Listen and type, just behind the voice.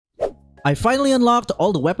I finally unlocked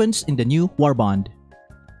all the weapons in the new Warbond.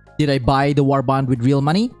 Did I buy the Warbond with real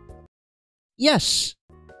money? Yes.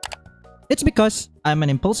 It's because I'm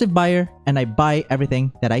an impulsive buyer and I buy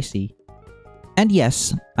everything that I see. And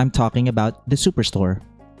yes, I'm talking about the Superstore.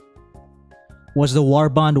 Was the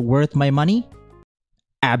Warbond worth my money?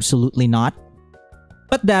 Absolutely not.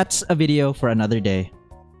 But that's a video for another day.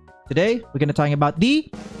 Today, we're gonna talk about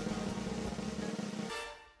the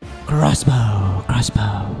Crossbow.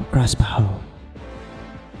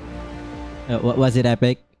 Was it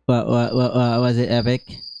epic? Was it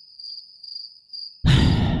epic?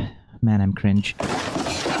 Man, I'm cringe.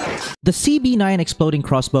 The CB9 exploding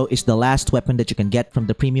crossbow is the last weapon that you can get from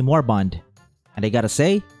the premium Warbond. And I gotta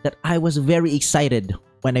say that I was very excited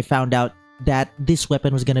when I found out that this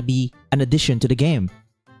weapon was gonna be an addition to the game.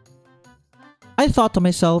 I thought to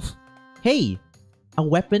myself, hey, a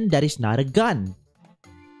weapon that is not a gun.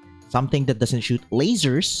 Something that doesn't shoot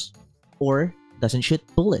lasers or doesn't shoot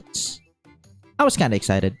bullets. I was kinda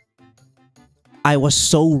excited. I was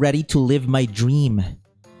so ready to live my dream.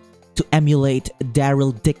 To emulate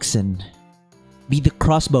Daryl Dixon. Be the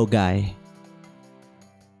crossbow guy.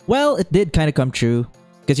 Well, it did kind of come true.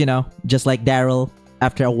 Because, you know, just like Daryl,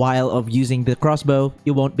 after a while of using the crossbow,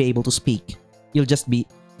 you won't be able to speak. You'll just be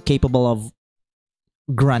capable of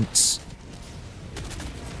grunts.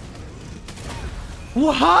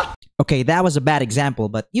 What? Okay, that was a bad example,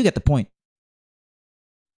 but you get the point.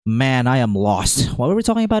 Man, I am lost. What were we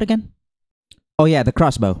talking about again? Oh yeah, the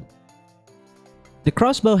crossbow. The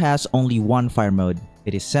crossbow has only one fire mode.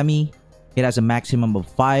 It is semi. It has a maximum of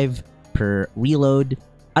 5 per reload.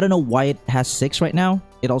 I don't know why it has 6 right now.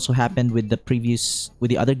 It also happened with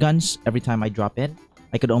the other guns. Every time I drop in,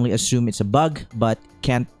 I could only assume it's a bug, but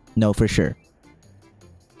can't know for sure.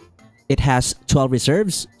 It has 12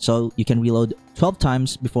 reserves, so you can reload 12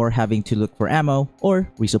 times before having to look for ammo or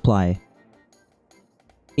resupply.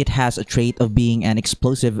 It has a trait of being an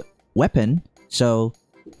explosive weapon, so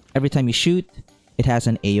every time you shoot, it has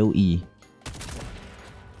an AoE.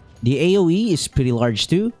 The AoE is pretty large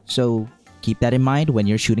too, so keep that in mind when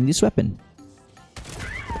you're shooting this weapon.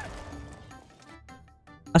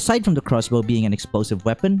 Aside from the crossbow being an explosive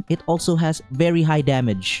weapon, it also has very high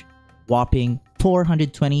damage, whopping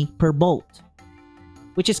 420 per bolt.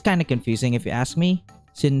 Which is kinda confusing if you ask me,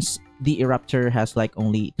 since the Eruptor has like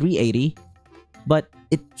only 380, but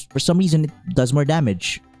for some reason it does more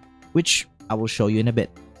damage, which I will show you in a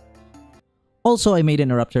bit. Also, I made an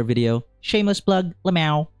Eruptor video. Shameless plug,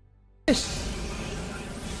 lamau. This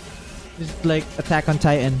is like Attack on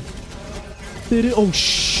Titan. Oh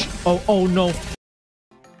shh! Oh no!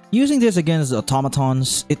 Using this against the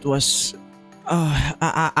automatons, it was...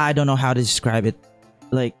 I don't know how to describe it.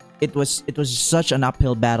 Like, it was such an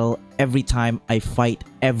uphill battle every time I fight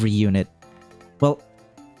every unit. Well,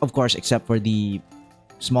 of course, except for the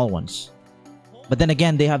small ones. But then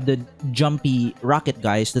again, they have the jumpy rocket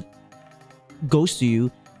guys that goes to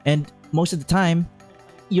you, and most of the time,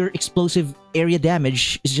 your explosive area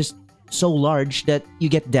damage is just so large that you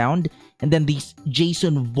get downed, and then these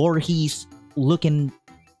Jason Voorhees looking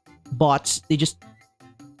bots, they just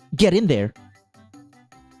get in there.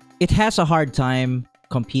 It has a hard time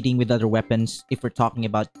competing with other weapons if we're talking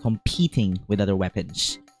about competing with other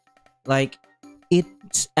weapons. Like,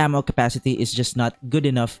 its ammo capacity is just not good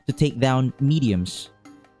enough to take down mediums.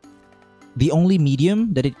 The only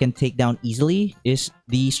medium that it can take down easily is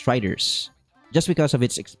the Striders. Just because of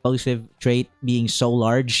its explosive trait being so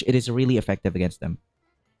large, it is really effective against them.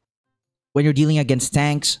 When you're dealing against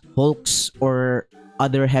tanks, hulks, or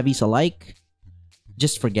other heavies alike,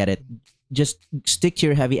 just forget it. Just stick to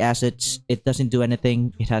your heavy assets. It doesn't do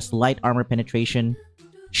anything. It has light armor penetration.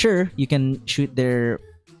 Sure, you can shoot their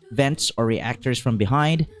vents or reactors from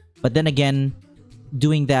behind, but then again,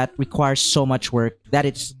 doing that requires so much work that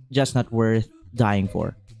it's just not worth dying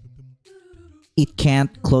for. It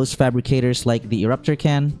can't close fabricators like the Eruptor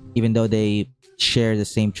can, even though they share the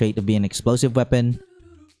same trait of being an explosive weapon.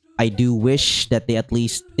 I do wish that they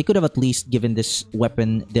could have at least given this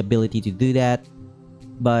weapon the ability to do that,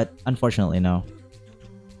 but unfortunately no.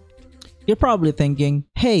 You're probably thinking,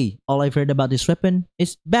 hey, all I've heard about this weapon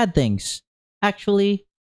is bad things. Actually,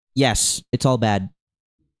 yes, it's all bad.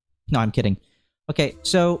 No, I'm kidding. Okay,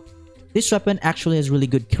 so this weapon actually has really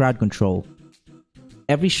good crowd control.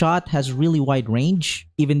 Every shot has really wide range,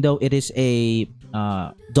 even though it is a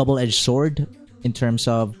double-edged sword in terms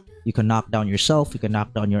of you can knock down yourself, you can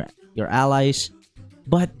knock down your allies,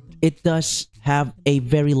 but it does have a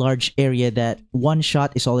very large area that one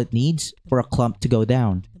shot is all it needs for a clump to go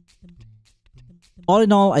down. All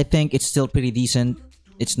in all, I think it's still pretty decent.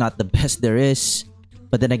 It's not the best there is,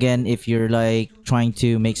 But then again, if you're like trying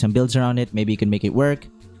to make some builds around it, maybe you can make it work.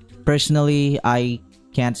 Personally, I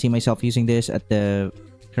can't see myself using this at the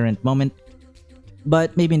current moment.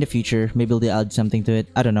 But maybe in the future, maybe they'll add something to it.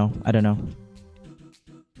 I don't know.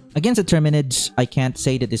 Against the Terminids, I can't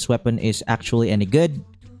say that this weapon is actually any good.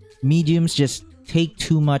 Mediums just take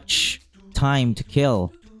too much time to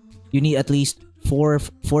kill. You need at least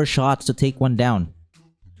four shots to take one down.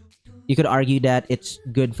 You could argue that it's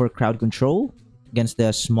good for crowd control against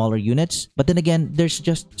the smaller units, but then again, there's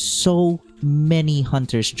just so many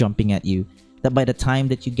hunters jumping at you that by the time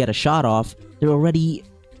that you get a shot off, they're already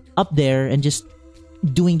up there and just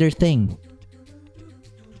doing their thing.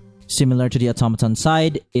 Similar to the automaton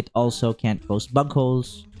side, it also can't close bug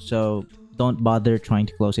holes, so don't bother trying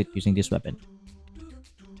to close it using this weapon.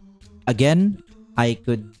 Again, I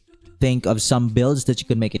could think of some builds that you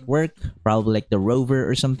could make it work, probably like the Rover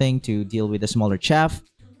or something to deal with the smaller chaff,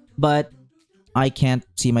 but I can't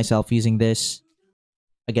see myself using this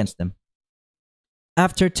against them.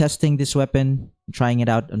 After testing this weapon, trying it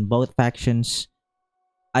out on both factions,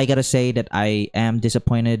 I gotta say that I am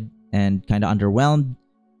disappointed and kind of underwhelmed.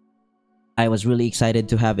 I was really excited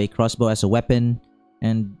to have a crossbow as a weapon,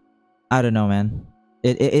 and I don't know, man.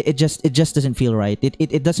 It just doesn't feel right.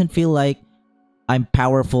 It doesn't feel like I'm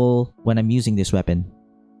powerful when I'm using this weapon.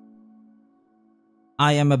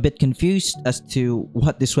 I am a bit confused as to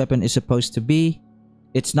what this weapon is supposed to be.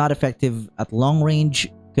 It's not effective at long range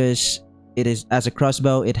because it is, as a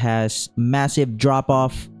crossbow, it has massive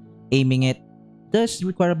drop-off. Aiming it does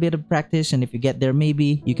require a bit of practice, and if you get there,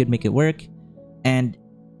 maybe you could make it work. And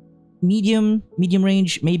medium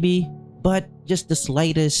range, maybe, but just the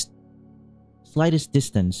slightest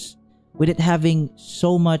distance. With it having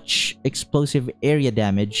so much explosive area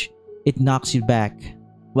damage, it knocks you back.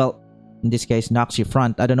 Well, in this case, knocks you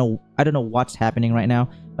front. I don't know what's happening right now,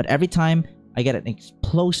 but every time I get an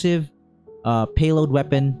explosive payload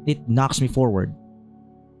weapon, it knocks me forward.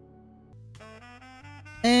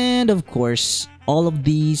 And of course, all of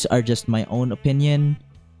these are just my own opinion.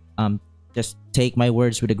 Just take my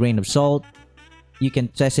words with a grain of salt. You can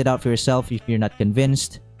test it out for yourself if you're not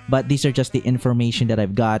convinced. But these are just the information that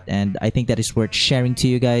I've got, and I think that is worth sharing to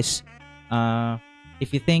you guys.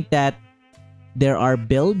 If you think that there are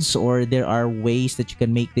builds or there are ways that you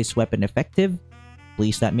can make this weapon effective,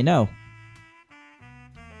 please let me know.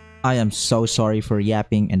 I am so sorry for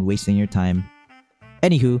yapping and wasting your time.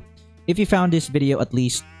 Anywho, if you found this video at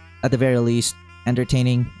the very least,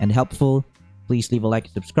 entertaining and helpful, please leave a like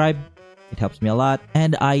and subscribe. It helps me a lot,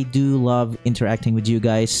 and I do love interacting with you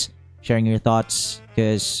guys, sharing your thoughts,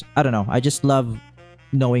 because I don't know, I just love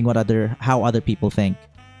knowing how other people think.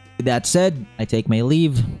 With that said, I take my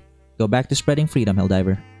leave. Go back to spreading freedom,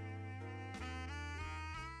 Helldiver.